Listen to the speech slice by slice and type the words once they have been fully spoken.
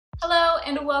Hello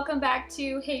and welcome back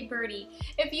to Hey Birdie.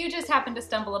 If you just happened to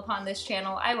stumble upon this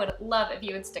channel, I would love if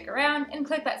you would stick around and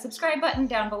click that subscribe button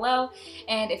down below.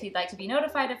 And if you'd like to be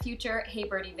notified of future Hey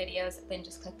Birdie videos, then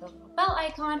just click the little bell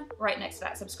icon right next to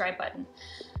that subscribe button.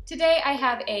 Today I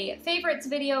have a favorites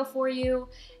video for you,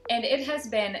 and it has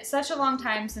been such a long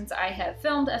time since I have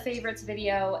filmed a favorites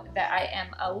video that I am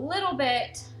a little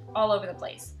bit all over the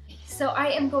place. So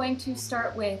I am going to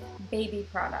start with baby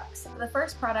products. The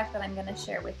first product that I'm going to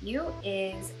share with you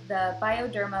is the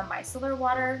Bioderma Micellar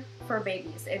Water for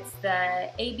babies. It's the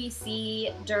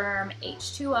ABC Derm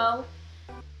H2O.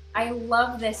 I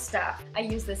love this stuff. I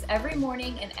use this every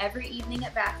morning and every evening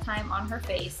at bath time on her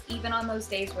face. Even on those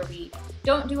days where we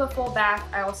don't do a full bath,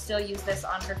 I will still use this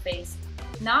on her face.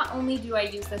 Not only do I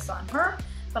use this on her,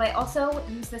 but I also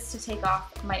use this to take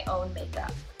off my own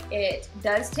makeup. It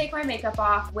does take my makeup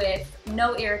off with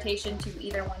no irritation to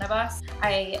either one of us.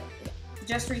 I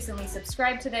just recently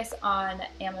subscribed to this on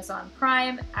Amazon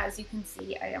Prime. As you can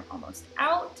see, I am almost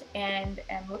out and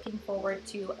am looking forward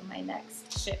to my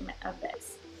next shipment of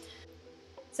this.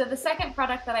 So the second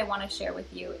product that I want to share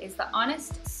with you is the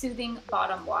Honest Soothing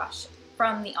Bottom Wash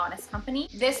from the Honest Company.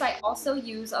 This I also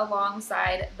use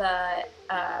alongside the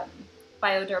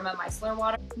Bioderma Micellar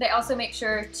Water. They also make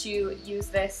sure to use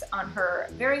this on her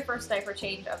very first diaper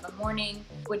change of the morning,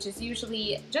 which is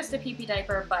usually just a pee-pee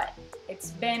diaper, but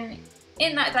it's been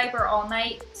in that diaper all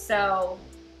night, so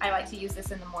I like to use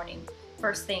this in the morning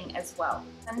first thing as well.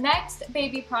 The next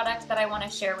baby product that I want to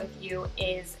share with you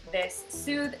is this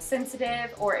Soothe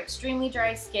Sensitive or Extremely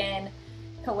Dry Skin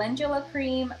Calendula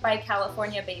Cream by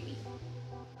California Baby.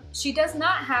 She does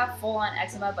not have full-on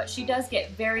eczema, but she does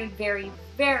get very, very,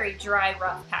 very dry,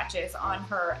 rough patches on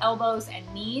her elbows and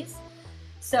knees.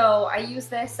 So I use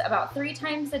this about 3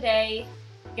 times a day,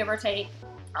 give or take,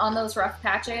 on those rough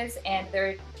patches, and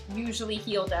they're usually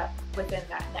healed up within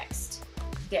that next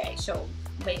day. She'll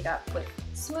wake up with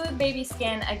smooth baby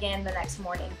skin again the next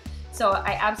morning. So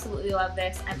I absolutely love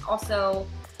this. I'm also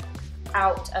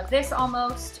out of this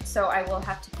almost, so I will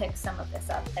have to pick some of this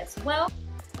up as well.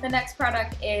 The next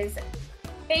product is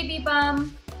Baby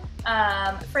Bum,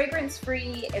 fragrance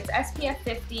free. It's SPF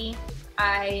 50.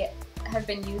 I have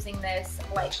been using this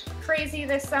like crazy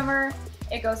this summer.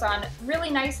 It goes on really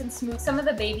nice and smooth. Some of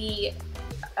the baby,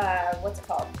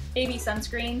 baby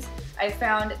sunscreens, I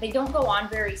found they don't go on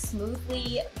very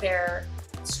smoothly. They're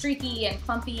streaky and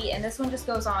clumpy, and this one just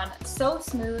goes on so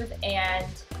smooth, and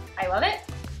I love it.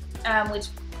 Which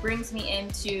brings me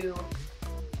into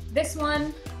this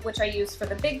one, which I use for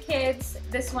the big kids.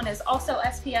 This one is also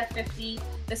SPF 50.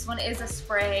 This one is a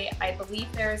spray. I believe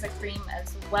there is a cream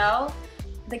as well.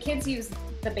 The kids use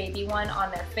the baby one on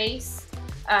their face,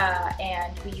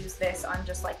 and we use this on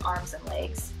just like arms and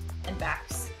legs and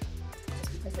backs,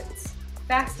 just because it's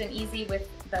fast and easy with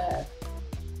the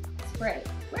spray.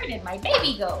 Where did my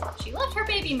baby go? She left her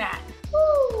baby mat.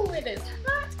 Ooh, it is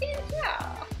hot in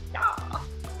here. Yeah.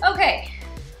 Okay.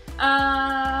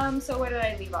 So where did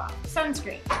I leave off?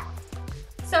 Sunscreen.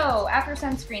 So after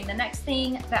sunscreen, the next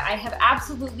thing that I have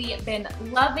absolutely been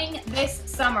loving this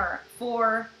summer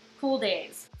for pool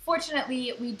days.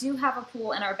 Fortunately, we do have a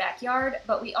pool in our backyard,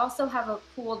 but we also have a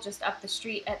pool just up the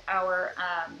street at our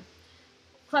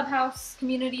clubhouse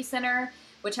community center,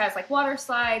 which has like water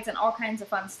slides and all kinds of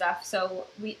fun stuff. So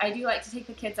I do like to take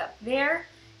the kids up there,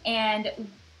 and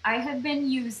I have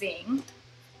been using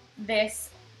this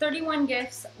 31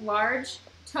 Gifts large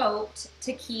tote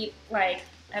to keep, like,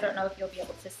 I don't know if you'll be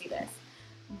able to see this,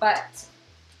 but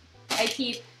I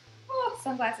keep,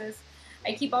 sunglasses.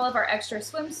 I keep all of our extra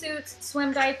swimsuits,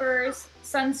 swim diapers,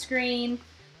 sunscreen,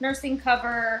 nursing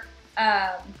cover,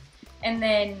 and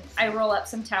then I roll up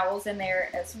some towels in there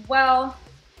as well.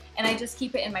 And I just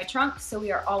keep it in my trunk so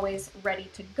we are always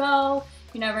ready to go.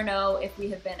 You never know if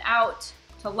we have been out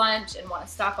to lunch and want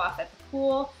to stop off at the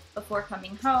pool before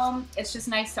coming home. It's just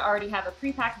nice to already have a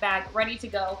pre-packed bag ready to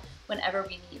go whenever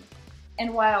we need.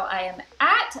 And while I am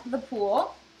at the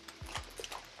pool,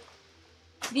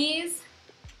 these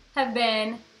have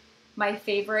been my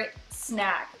favorite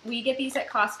snack. We get these at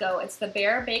Costco. It's the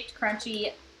Bear Baked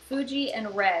Crunchy Fuji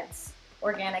and Reds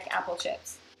organic apple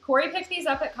chips. Corey picked these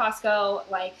up at Costco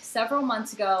like several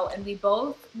months ago, and we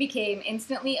both became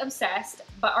instantly obsessed,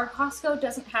 but our Costco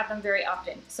doesn't have them very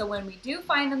often. So when we do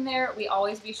find them there, we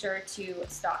always be sure to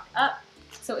stock up.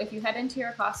 So if you head into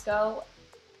your Costco,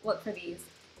 look for these.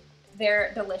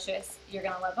 They're delicious. You're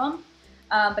gonna love them.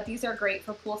 But these are great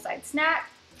for poolside snack.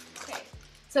 Okay.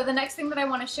 So the next thing that I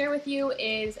wanna share with you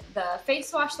is the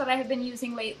face wash that I have been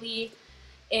using lately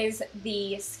is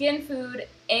the Skin Food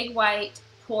Egg White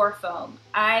Pore Foam.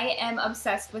 I am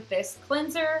obsessed with this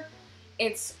cleanser.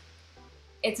 It's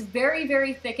It's very,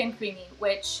 very thick and creamy,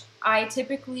 which I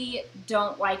typically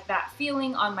don't like that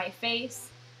feeling on my face.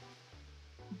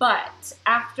 But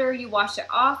after you wash it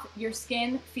off, your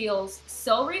skin feels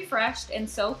so refreshed and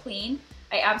so clean.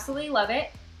 I absolutely love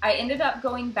it. I ended up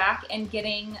going back and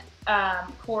getting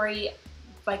Corey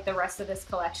like the rest of this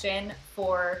collection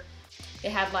for, they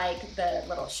had like the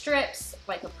little strips,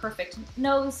 like a perfect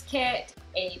nose kit,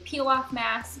 a peel off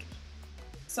mask.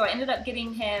 So I ended up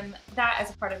getting him that as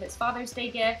a part of his Father's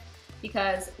Day gift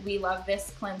because we love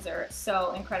this cleanser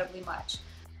so incredibly much.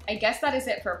 I guess that is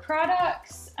it for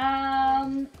products.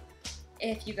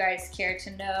 If you guys care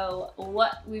to know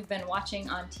what we've been watching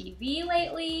on TV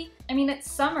lately, I mean, it's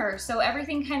summer, so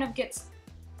everything kind of gets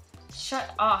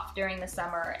shut off during the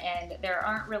summer and there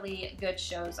aren't really good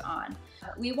shows on.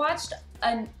 We watched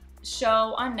a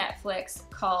show on Netflix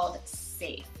called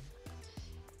Safe.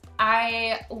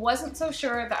 I wasn't so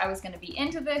sure that I was going to be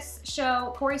into this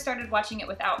show. Corey started watching it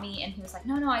without me and he was like,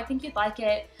 no, I think you'd like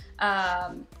it.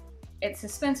 It's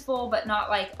suspenseful, but not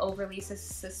like overly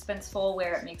suspenseful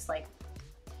where it makes like,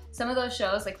 some of those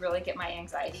shows like really get my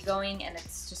anxiety going and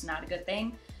it's just not a good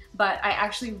thing. But I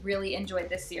actually really enjoyed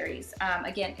this series.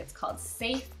 Again, it's called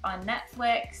Safe on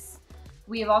Netflix.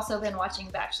 We have also been watching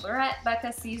Bachelorette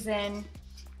Becca season,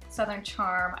 Southern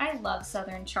Charm. I love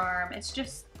Southern Charm. It's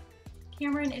just,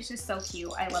 Cameron is just so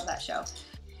cute. I love that show.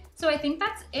 So I think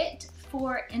that's it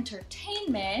for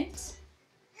entertainment.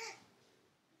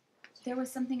 There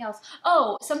was something else.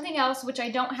 Oh, something else which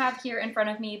I don't have here in front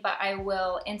of me, but I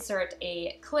will insert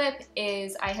a clip,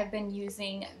 is I have been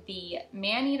using the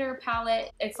Maneater palette.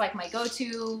 It's like my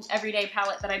go-to everyday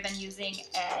palette that I've been using,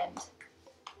 and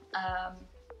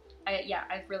yeah,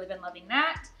 I've really been loving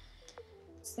that.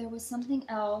 So there was something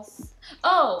else.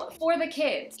 Oh, for the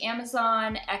kids,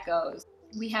 Amazon Echoes.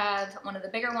 We have one of the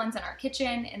bigger ones in our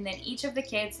kitchen, and then each of the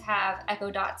kids have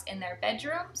Echo Dots in their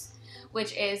bedrooms,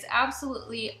 which is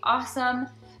absolutely awesome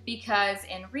because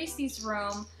in Reese's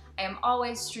room, I am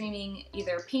always streaming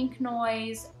either pink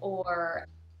noise or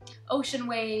ocean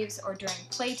waves, or during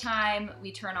playtime,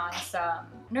 we turn on some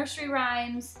nursery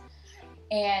rhymes.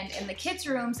 And in the kids'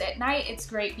 rooms at night, it's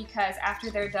great because after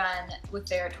they're done with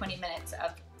their 20 minutes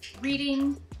of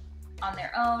reading on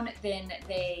their own, then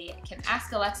they can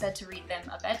ask Alexa to read them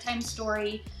a bedtime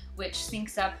story, which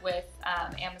syncs up with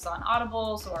Amazon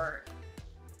Audibles or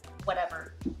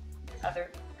whatever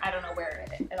other, I don't know where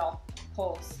it all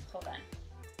pulls. Hold on.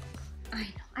 I know,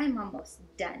 I'm almost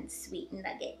done, sweet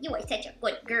nugget. You are such a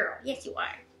good girl. Yes, you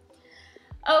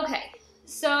are. Okay,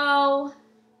 so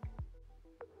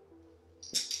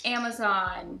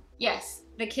Amazon. Yes,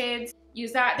 the kids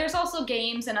use that. There's also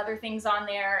games and other things on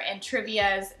there and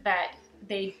trivias that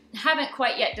they haven't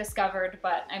quite yet discovered,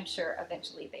 but I'm sure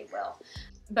eventually they will.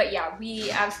 But yeah,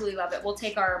 we absolutely love it. We'll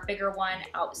take our bigger one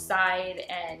outside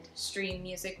and stream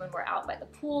music when we're out by the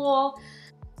pool.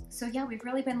 So yeah, we've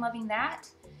really been loving that.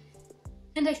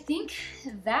 And I think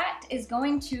that is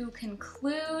going to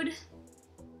conclude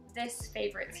this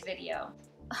favorites video.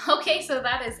 Okay, so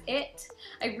that is it.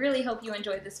 I really hope you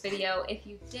enjoyed this video. If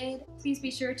you did, please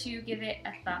be sure to give it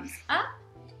a thumbs up.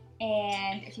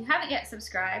 And if you haven't yet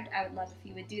subscribed, I would love if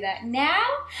you would do that now.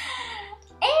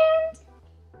 And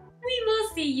we will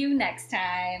see you next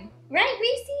time. Right,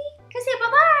 Reese?